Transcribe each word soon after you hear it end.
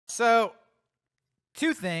So,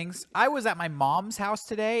 two things. I was at my mom's house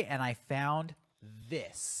today, and I found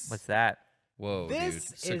this. What's that? Whoa, This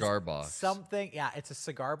dude. Cigar is box. something. Yeah, it's a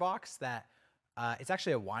cigar box that. It's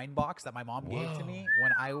actually a wine box that my mom gave to me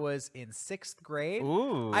when I was in 6th grade.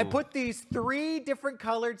 Ooh. I put these 3 different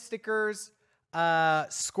colored stickers,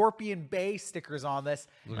 Scorpion Bay stickers on this.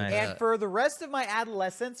 Nice. And for the rest of my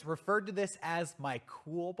adolescence, referred to this as my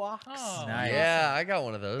cool box. Oh, Nice. Yeah, I got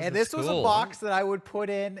one of those. And That's this was a cool. box that I would put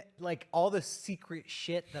in like all the secret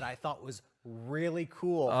shit that I thought was really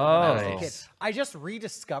cool from when I was a kid. Nice. I just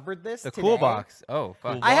rediscovered this The today. cool box. Oh,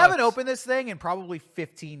 fuck. Cool I haven't box. opened this thing in probably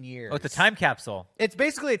 15 years. Oh, it's a time capsule. It's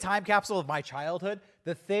basically a time capsule of my childhood.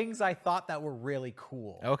 The things I thought that were really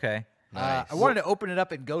cool. Okay. Nice. I wanted to open it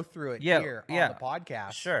up and go through it Yeah, here yeah. on the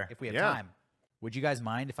podcast. Sure. If we have Yeah. time. Would you guys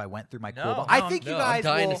mind if I went through my No, cool box? no, I think you I'm guys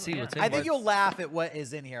dying will. to see what's in I think it. you'll laugh at what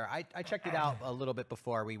is in here. I checked it out a little bit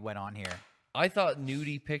before we went on here. I thought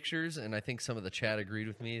nudie pictures, and I think some of the chat agreed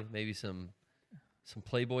with me. Maybe some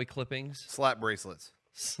Playboy clippings. Slap bracelets.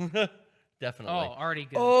 Definitely. Oh, already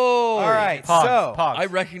good. Oh, All right, Pogs, so Pogs. I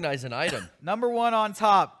recognize an item. number 1 on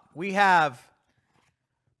top, we have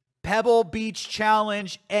Pebble Beach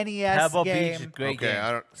Challenge NES Pebble game. Beach, great Okay,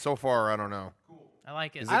 game. so far I don't know. I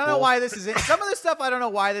like it. Is I don't know cool? why this is in. Some of the stuff I don't know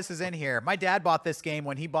why this is in here. My dad bought this game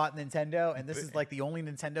when he bought Nintendo, and this is like the only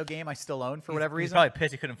Nintendo game I still own for whatever He's reason. probably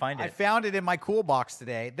pissed he couldn't find I it. found it in my cool box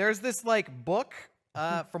today. There's this like book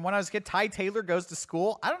from when I was a kid. Ty Taylor Goes to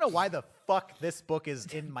School. I don't know why the fuck this book is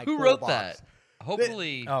in my Who cool wrote box. that?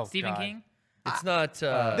 Hopefully, Oh, Stephen God. King? it's not.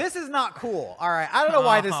 This is not cool. All right. I don't know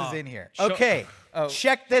why this is in here. Okay. Oh.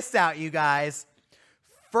 Check this out, you guys.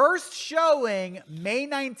 First showing, May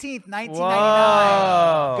 19th, 1999.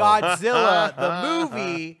 Whoa. Godzilla, the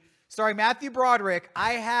movie, starring Matthew Broderick.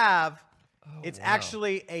 I have, it's wow.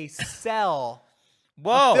 actually a cell,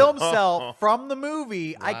 Whoa. a film cell from the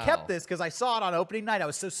movie. I Wow. kept this because I saw it on opening night. I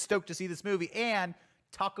was so stoked to see this movie. And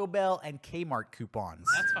Taco Bell and Kmart coupons.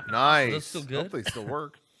 That's fucking Nice. Those still good? Hope they still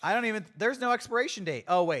work. I don't even, there's no expiration date.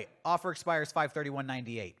 Oh, wait. Offer expires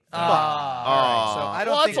 5/31/98. Ah. All right, so I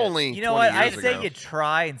don't well, think that's only You know 20 what? I'd years say ago. you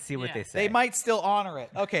try and see what Yeah. they say. they might still honor it.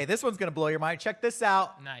 Okay, this one's going to blow your mind. Check this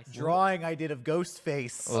out. Nice. Drawing I did of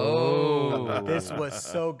Ghostface. Oh. This was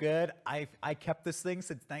so good. I kept this thing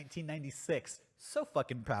since 1996. So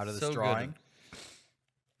fucking proud of this So good. drawing.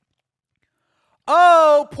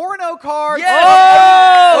 Oh, porno card.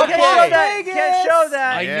 Oh, Okay. can't show that. Vegas. Can't show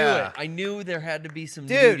that. I knew Yeah. it. I knew there had to be some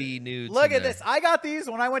Dude, nudie nudes. look in at there. this. I got these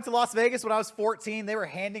when I went to Las Vegas when I was 14. They were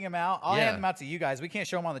handing them out. I'll Yeah. hand them out to you guys. We can't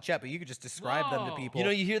show them on the chat, but you could just describe them to Whoa. people. You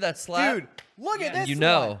know, you hear that slap? dude, look at Yeah. this You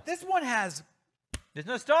know. one. This one has There's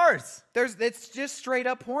no stars. it's just straight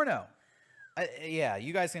up porno. Yeah,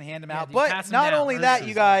 you guys can hand them out. dude, But pass 'em not down. only This that, is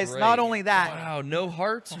you guys, great. not only that, Wow, no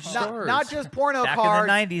hearts or stars. not just porno Back cards, in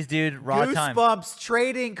the 90s, dude. Raw time. Goosebumps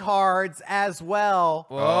trading cards as well.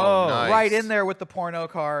 Whoa. Oh, nice. Right in there with the porno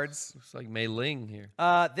cards. Looks like Mei Ling here.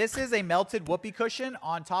 This is a melted whoopee cushion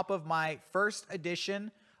on top of my first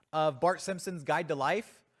edition of Bart Simpson's Guide to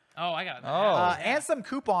Life. Oh, I got it. Oh. And some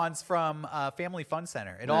coupons from Family Fun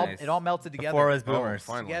Center. Nice. It all melted together. Before it was boomers.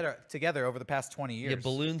 finally. together over the past 20 years. Yeah,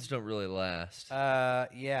 balloons don't really last.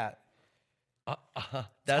 Yeah.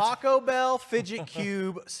 That's Taco Bell Fidget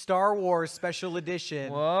Cube Star Wars Special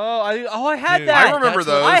Edition. Whoa. I had Dude, that. I remember That's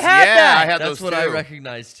those. what- I had yeah, that. I had that's those what too. I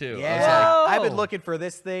recognized too. I was like, Yeah, Whoa. I've been looking for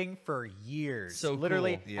this thing for years. So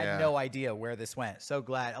literally, cool. I Yeah. had no idea where this went. So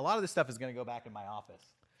glad. A lot of this stuff is going to go back in my office.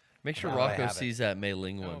 make sure Now I Rocco have it. sees that Mei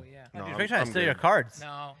Ling one. Oh, yeah. No, Dude, I'm- make sure I I'm steal your good. cards.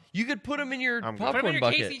 No. You could put them in your I'm good. Put him in popcorn your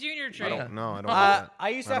bucket. Casey Jr. I trade. don't know. I don't want that. I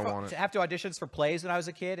used to I don't want have, it. have to auditions for plays when I was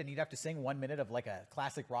a kid, and you'd have to sing 1 minute of like a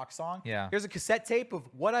classic rock song. Yeah. Here's a cassette tape of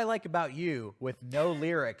What I Like About You with no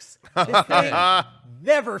lyrics. This thing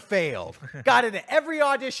never failed. Got into every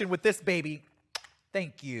audition with this baby.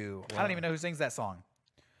 Thank you. I don't even know who sings that song.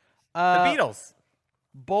 The Beatles.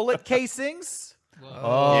 Bullet casings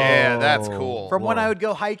Oh. Yeah, that's cool. from when Whoa. I would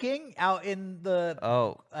go hiking out in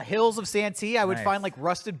the hills of Santee. I would Nice. find like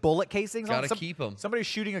rusted bullet casings. Gotta keep 'em. Somebody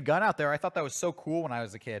shooting a gun out there. I thought that was so cool when I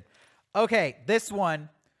was a kid. Okay, this one,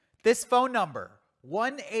 this phone number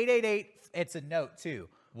 1-888. It's a note too.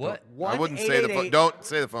 What? I wouldn't say the phone. Don't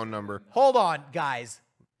say the phone number. Hold on, guys.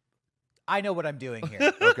 I know what I'm doing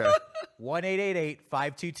here. Okay.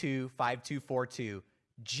 1-888-522-5242.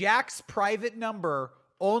 Jack's private number,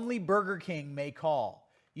 only Burger King may call.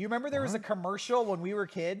 You remember there was a commercial when we were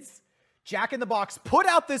kids? Jack in the Box put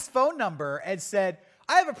out this phone number and said,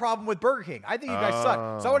 I have a problem with Burger King. I think you guys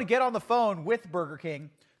suck. So I want to get on the phone with Burger King.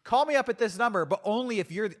 Call me up at this number, but only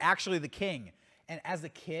if you're actually the king. And as a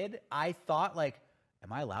kid, I thought, like,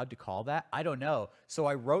 am I allowed to call that? I don't know. So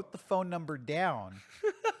I wrote the phone number down,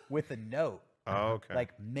 with a note. Oh, okay.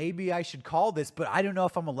 Like, maybe I should call this, but I don't know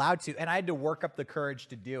if I'm allowed to. And I had to work up the courage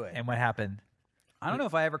to do it. And what happened? I don't know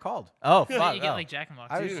if I ever called. Oh, You fuck. get Oh. like Jack in the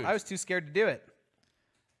Box. I was too scared to do it.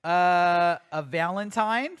 A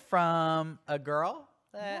Valentine from a girl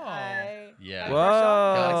that I Yeah. Whoa.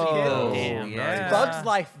 Gotta keep Whoa. those. Damn, yeah. Bugs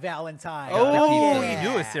Life Valentine. Oh, yeah. you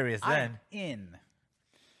knew it was serious I'm then. in.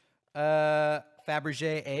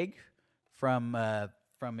 Fabergé egg from a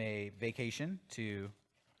vacation to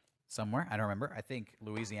somewhere. I don't remember. I think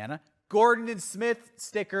Louisiana. Gordon and Smith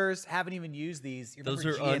stickers. Haven't even used these. You Those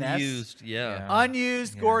remember are GNS? unused. Yeah. Yeah.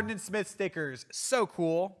 Unused Yeah. Gordon and Smith stickers. So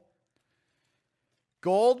cool.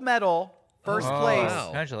 Gold medal, first Oh, place. wow.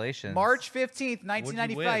 Congratulations. March 15th, What'd you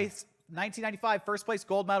 1995, first place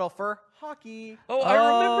gold medal for hockey. Oh, I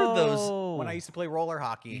remember those. When I used to play roller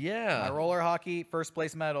hockey. Yeah. My roller hockey, first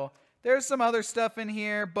place medal. There's some other stuff in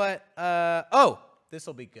here, but this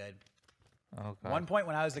will be good. Oh, God. One point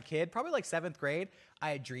when I was a kid, probably like 7th grade, I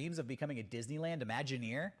had dreams of becoming a Disneyland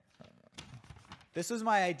Imagineer. This was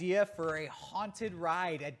my idea for a haunted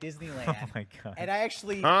ride at Disneyland. Oh, my God. And I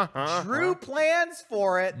actually drew plans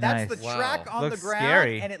for it. That's Nice. the Wow. track on Looks the ground,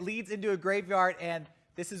 scary. and it leads into a graveyard, and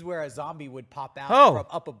this is where a zombie would pop out Oh. from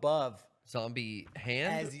up above. Zombie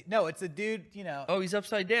hand. No, it's a dude, you know. Oh, he's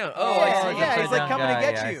upside down. Oh, Oh, I yeah, see. yeah, he's upside like down coming to guy.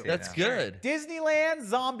 get Yeah, I you. see That's that. good. Disneyland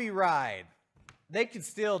zombie ride. They can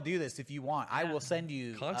still do this if you want. I Yeah. will send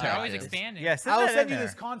you. Contact They're always us. expanding. Yeah, send I'll that send in you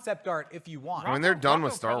this there. concept art if you want. I mean, they're done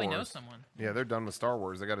with Rocco Star probably Wars. knows someone. Yeah, they're done with Star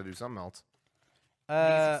Wars. They got to do something else.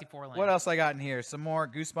 Mega64 land. What else I got in here? Some more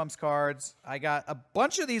Goosebumps cards. I got a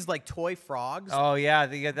bunch of these like toy frogs. Oh, yeah.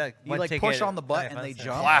 They get that You, one like, ticket. push on the button Kinda and they fun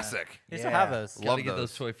jump. stuff. Classic. They still have Yeah. those. Love Gotta get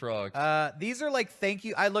those. those toy frogs. These are like thank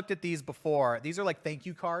you. I looked at these before. These are like thank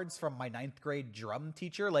you cards from my 9th grade drum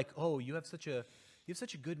teacher. Like, oh, you have such a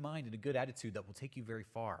good mind and a good attitude that will take you very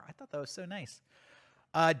far. I thought that was so nice.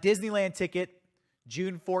 Disneyland ticket,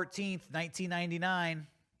 June 14th, 1999.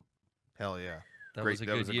 Hell yeah. That was a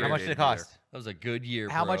good year. How much day did it to be there. cost? That was a good year,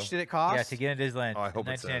 How bro. much did it cost? Yeah, to get into Disneyland. Oh, I hope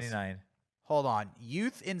it says. 1999. Hold on.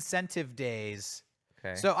 Youth incentive days.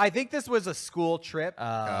 Okay. So I think this was a school trip.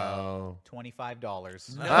 Oh.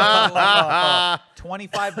 $25. Oh,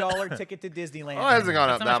 $25 ticket to Disneyland. it hasn't gone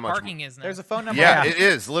up That's that how much much. parking is now. There's a phone number. Yeah, it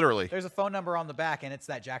is literally. There's a phone number on the back, and it's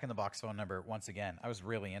that Jack in the Box phone number. Once again, I was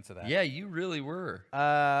really into that. Yeah, you really were.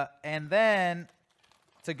 And then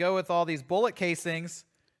to go with all these bullet casings,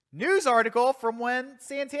 news article from when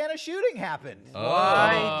Santana shooting happened.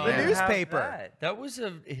 Oh, The man. newspaper. That was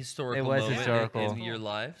a historical It was moment historical. in your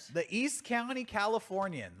lives. The East County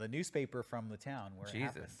Californian, the newspaper from the town where it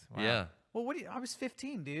happened. Jesus. Wow. Yeah. Well, I was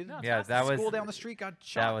 15, dude. No, Yeah, that was School down the street got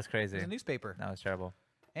shot. that was crazy. It was a newspaper. That was terrible.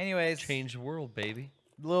 Anyways, Change the world, baby.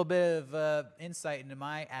 a little bit of insight into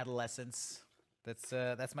my adolescence.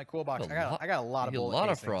 That's my cool box. I got a lot of You get bullet a lot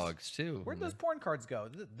of casings. frogs too. Where'd those porn cards go?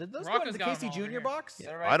 Did those go Rocco's into the got 'em Casey all Jr. over here. box?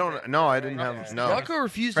 I don't. No, I didn't have. No. Rocco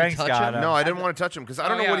refused Frank's to touch got him. 'em. No, I didn't want to touch them because I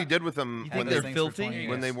don't know yeah. what he did with them think when they're they filthy?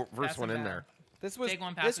 when they Yes. first Pass went them in down. there. This was Take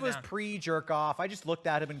one, pass this it was down. pre-jerk off. I just looked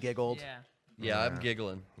at him and giggled. Yeah. Yeah, I'm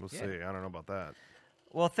giggling. We'll see. I don't know about that.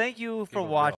 Well, thank you for Give 'em watching.